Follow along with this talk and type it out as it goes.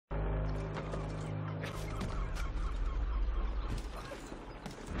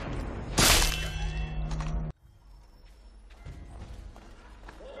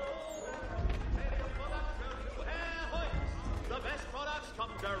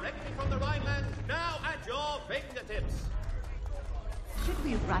directly from the Rhineland, now at your fingertips. Should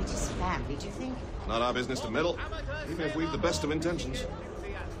we write his family, do you think? Not our business to meddle. Even if we've the best of intentions.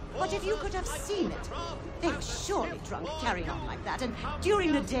 But if you could have seen it, they were surely drunk carrying on like that, and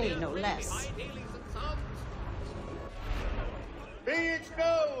during the day, no less. Be it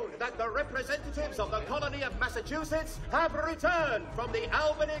known that the representatives of the colony of Massachusetts have returned from the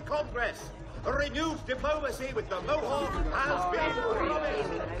Albany Congress. Renewed diplomacy with the Mohawk has been promised.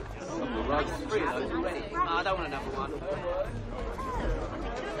 I don't want another one.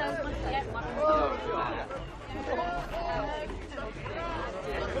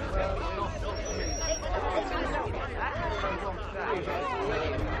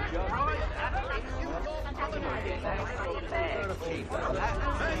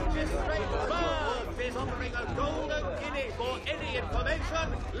 Magistrate Burns is offering a golden guinea for any information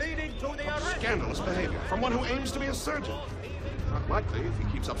leading to the arrest. Scandalous behavior from one who aims to be a surgeon. Not likely if he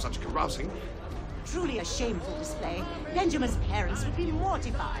keeps up such carousing. Truly a shameful display. Benjamin's parents would be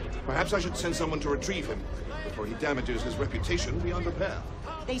mortified. Perhaps I should send someone to retrieve him before he damages his reputation beyond repair.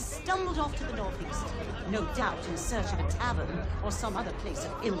 They stumbled off to the northeast, no doubt in search of a tavern or some other place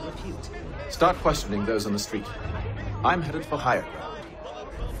of ill repute. Start questioning those on the street. I'm headed for higher ground.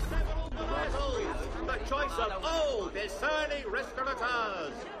 The choice of all discerning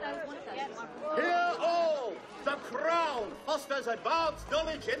restaurateurs. Hear all! The Crown fosters advanced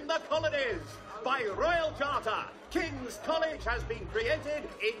knowledge in the colonies. By royal charter, King's College has been created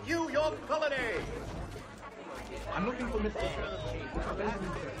in New York Colony. I'm looking for Mr.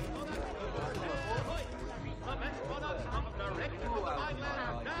 The best products come directly from the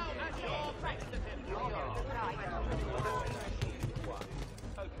Rhineland, now at your fingertips.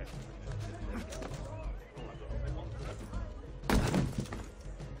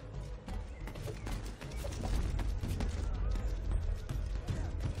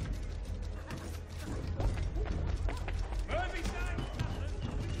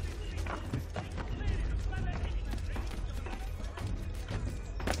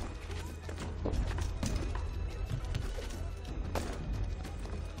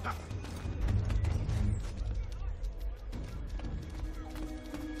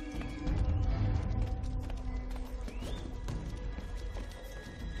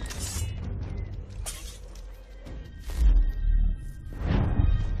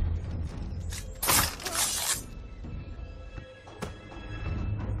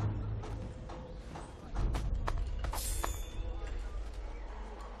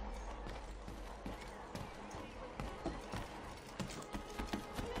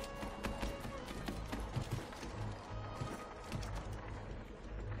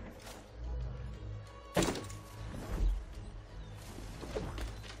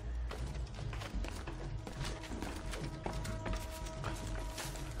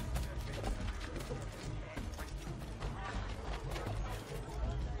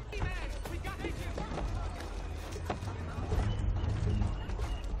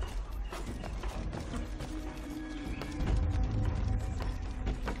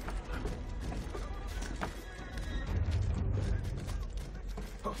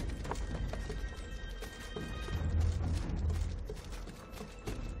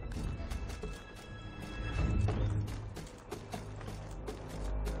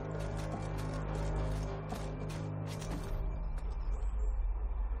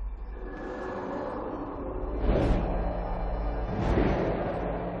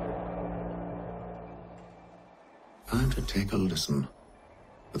 Time to take a listen.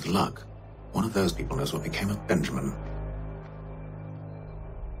 With luck, one of those people knows what became of Benjamin.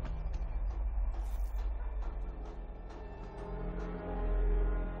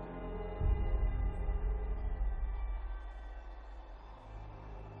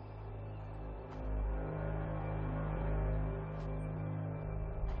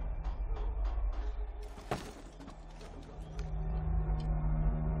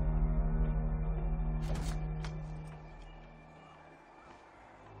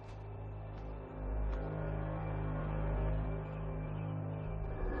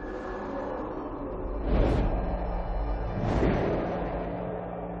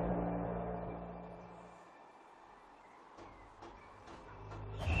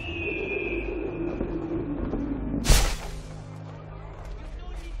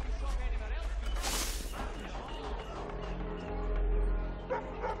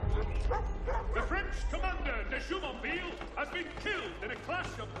 has been killed in a clash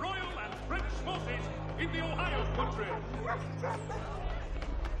of Royal and French forces in the Ohio country.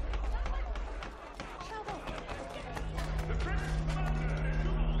 The French commander is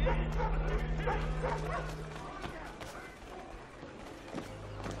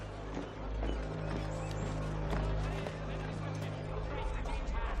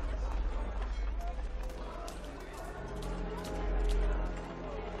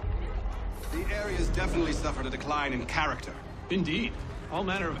definitely suffered a decline in character. Indeed. All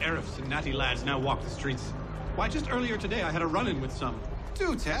manner of Arifs and natty lads now walk the streets. Why, just earlier today I had a run-in with some.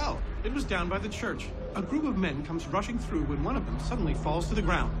 Do tell. It was down by the church. A group of men comes rushing through when one of them suddenly falls to the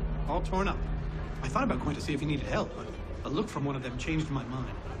ground, all torn up. I thought about going to see if he needed help, but a look from one of them changed my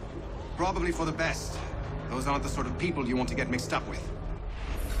mind. Probably for the best. Those aren't the sort of people you want to get mixed up with.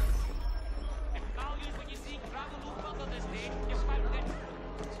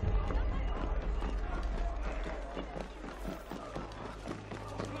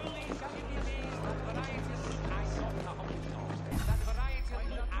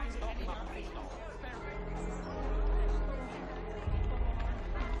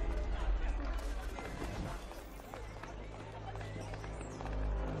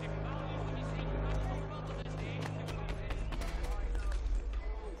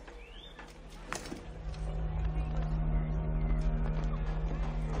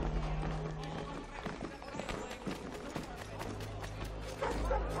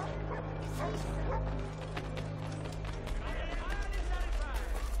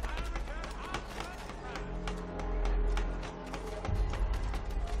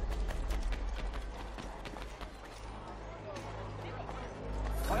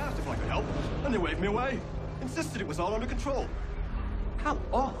 I asked if I could help, and they waved me away. Insisted it was all under control. How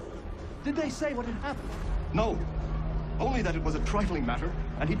odd. Did they say what had happened? No. Only that it was a trifling matter,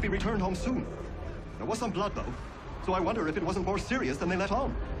 and he'd be returned home soon. There was some blood, though, so I wonder if it wasn't more serious than they let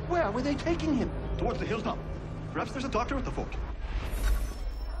on. Where were they taking him? Towards the hilltop. Perhaps there's a doctor at the fort.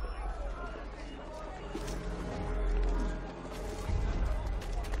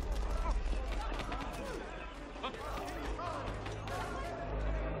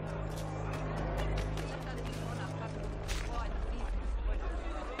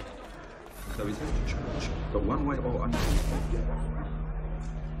 There is no church, but one way or another.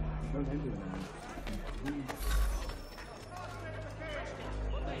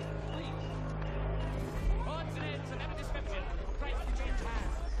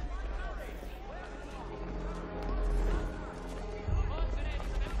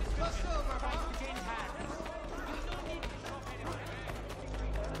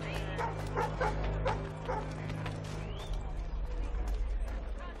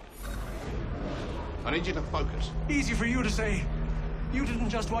 I need you to focus. Easy for you to say. You didn't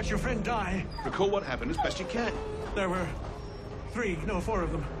just watch your friend die. Recall what happened as best you can. There were four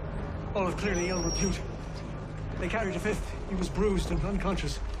of them. All of clearly ill repute. They carried a fifth. He was bruised and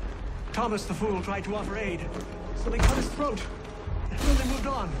unconscious. Thomas the fool tried to offer aid, so they cut his throat. And then they moved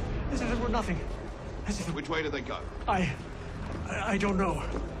on, as if it were nothing. As if... Which way did they go? I don't know.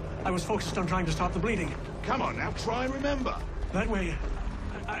 I was focused on trying to stop the bleeding. Come on now, try and remember. That way,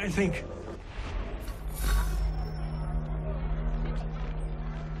 I think.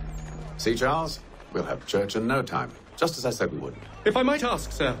 See, Charles? We'll have church in no time, just as I said we would. If I might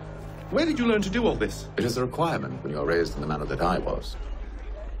ask, sir, where did you learn to do all this? It is a requirement when you're raised in the manner that I was.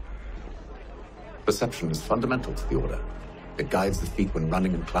 Perception is fundamental to the order. It guides the feet when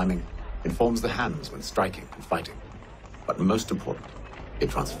running and climbing, informs the hands when striking and fighting. But most important,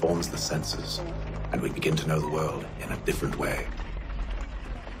 it transforms the senses, and we begin to know the world in a different way.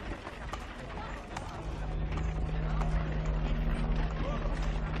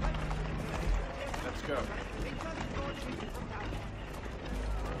 Let's go.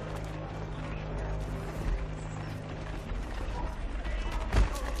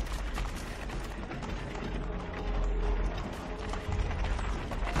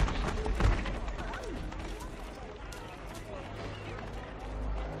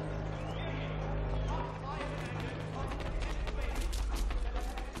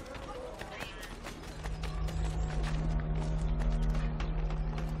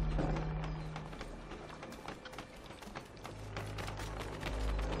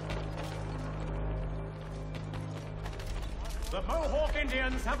 The Mohawk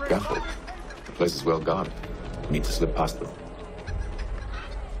Indians have Careful. The place is well guarded. We need to slip past them.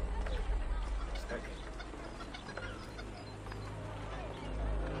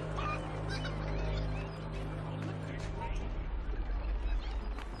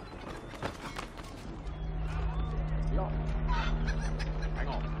 Hang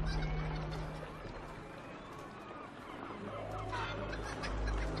on.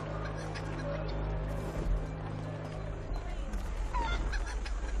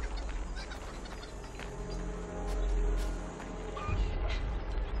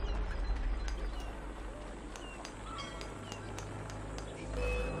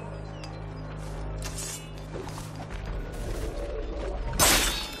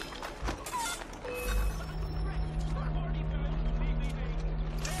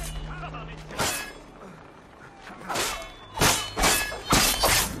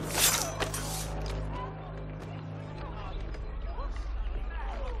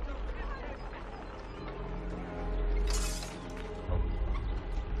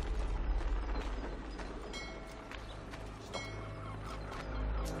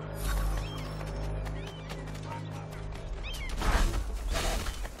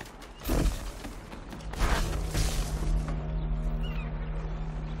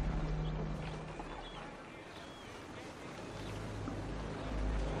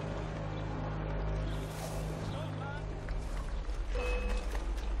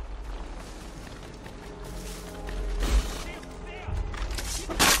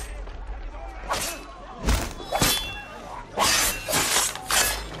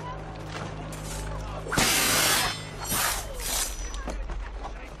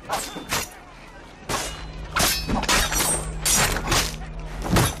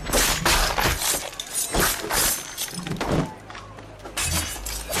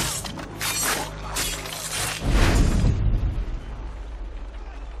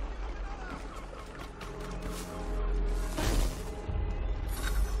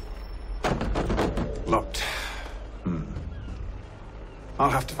 I'll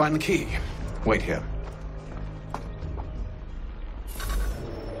have to find the key. Wait here.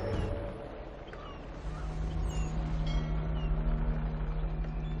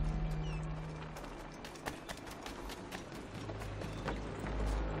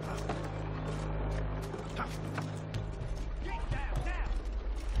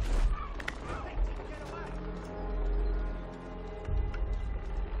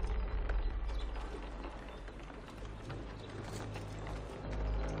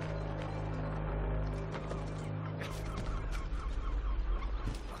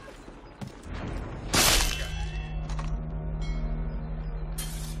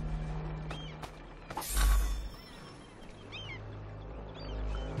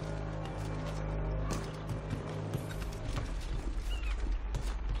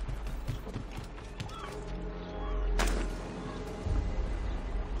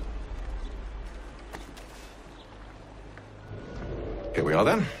 Here we are,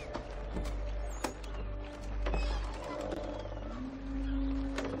 then.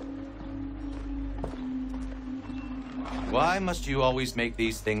 Why must you always make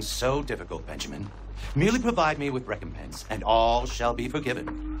these things so difficult, Benjamin? Merely provide me with recompense, and all shall be forgiven.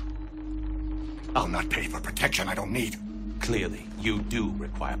 I'll not pay for protection I don't need. Clearly, you do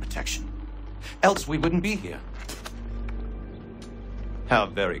require protection. Else we wouldn't be here. How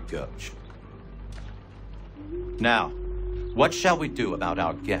very gauche. Now, what shall we do about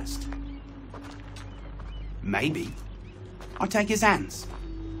our guest? Maybe I take his hands,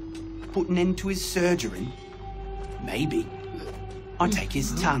 put an end to his surgery. Maybe I take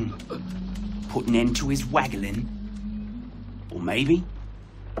his tongue, put an end to his waggling. Or maybe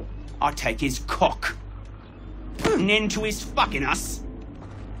I take his cock, put an end to his fucking us.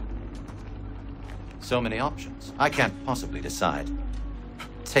 So many options. I can't possibly decide.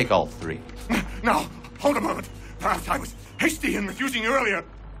 Take all three. No, hold a moment. Perhaps I was hasty in refusing you earlier.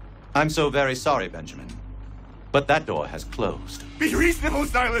 I'm so very sorry, Benjamin. But that door has closed. Be reasonable,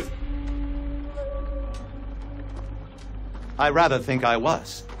 Silas. I rather think I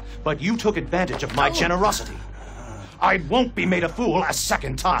was. But you took advantage of my generosity. I won't be made a fool a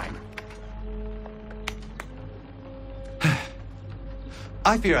second time.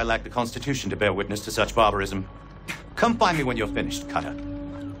 I fear I lack the constitution to bear witness to such barbarism. Come find me when you're finished, Cutter.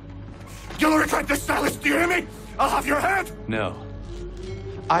 You'll regret this, Silas. Do you hear me? I'll have your head. No.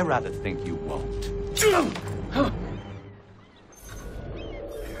 I rather think you won't. Parents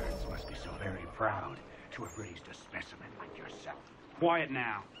must be so very proud to have raised a specimen like yourself. Quiet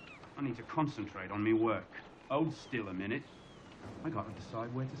now. I need to concentrate on me work. Hold still a minute. I gotta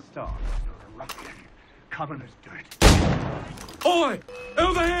decide where to start. You're a ruffian, common as dirt. Oi!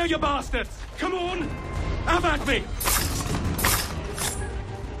 Over here, you bastards! Come on! Have at me!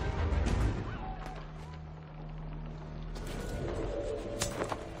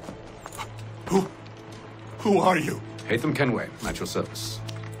 Who are you? Hatham Kenway, at your service.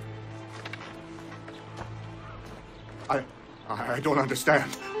 I don't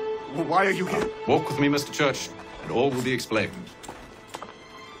understand. Why are you here? Walk with me, Mr. Church, and all will be explained.